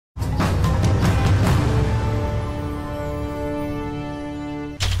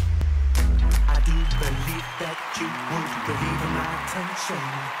attention.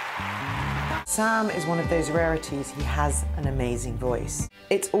 Sam is one of those rarities. He has an amazing voice.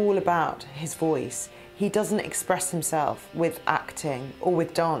 It's all about his voice. He doesn't express himself with acting or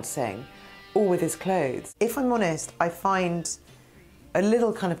with dancing or with his clothes. If I'm honest, I find a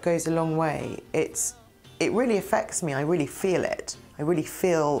little kind of goes a long way. It really affects me. I really feel it. I really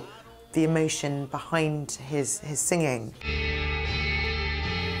feel the emotion behind his singing.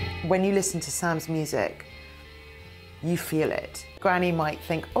 When you listen to Sam's music, you feel it. Granny might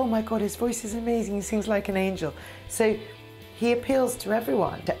think, oh my God, his voice is amazing, he sings like an angel. So he appeals to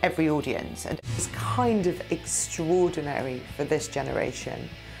everyone, to every audience, and it's kind of extraordinary for this generation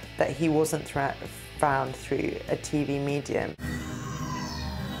that he wasn't found through a TV medium.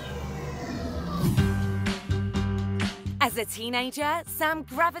 As a teenager, Sam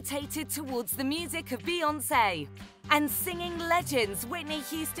gravitated towards the music of Beyoncé and singing legends Whitney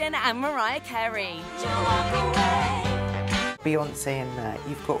Houston and Mariah Carey. Beyoncé in there,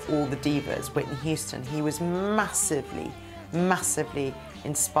 you've got all the divas, Whitney Houston. He was massively, massively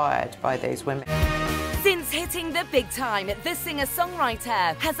inspired by those women. Since hitting the big time, the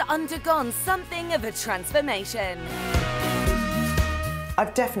singer-songwriter has undergone something of a transformation.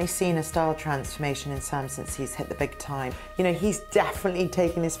 I've definitely seen a style transformation in Sam since he's hit the big time. You know, he's definitely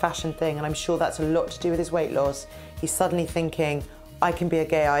taken his fashion thing, and I'm sure that's a lot to do with his weight loss. He's suddenly thinking, I can be a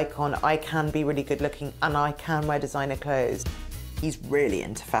gay icon, I can be really good looking, and I can wear designer clothes. He's really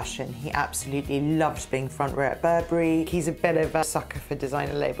into fashion. He absolutely loves being front row at Burberry. He's a bit of a sucker for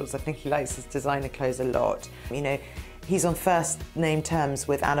designer labels. I think he likes his designer clothes a lot. You know, he's on first name terms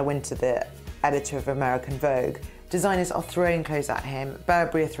with Anna Wintour, the editor of American Vogue. Designers are throwing clothes at him.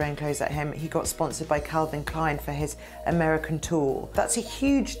 Burberry are throwing clothes at him. He got sponsored by Calvin Klein for his American tour. That's a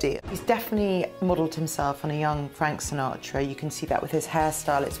huge deal. He's definitely modelled himself on a young Frank Sinatra. You can see that with his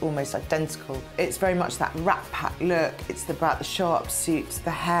hairstyle. It's almost identical. It's very much that Rat Pack look. It's about the sharp suits,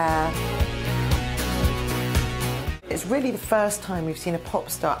 the hair. It's really the first time we've seen a pop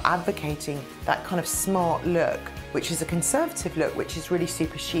star advocating that kind of smart look, which is a conservative look, which is really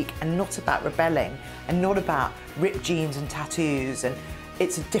super chic and not about rebelling and not about ripped jeans and tattoos. And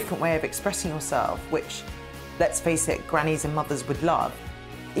it's a different way of expressing yourself, which, let's face it, grannies and mothers would love.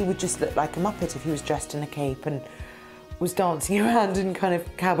 He would just look like a Muppet if he was dressed in a cape and was dancing around in kind of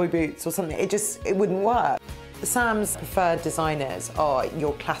cowboy boots or something. It wouldn't work. Sam's preferred designers are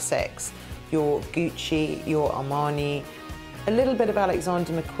your classics, your Gucci, your Armani, a little bit of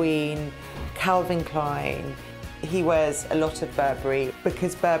Alexander McQueen, Calvin Klein. He wears a lot of Burberry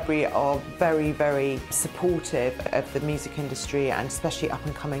because Burberry are very, very supportive of the music industry and especially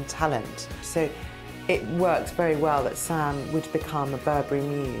up-and-coming talent. So it works very well that Sam would become a Burberry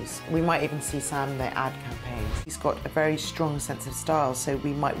muse. We might even see Sam in their ad campaigns. He's got a very strong sense of style, so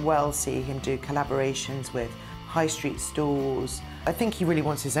we might well see him do collaborations with high street stores. I think he really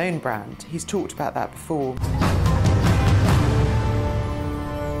wants his own brand. He's talked about that before.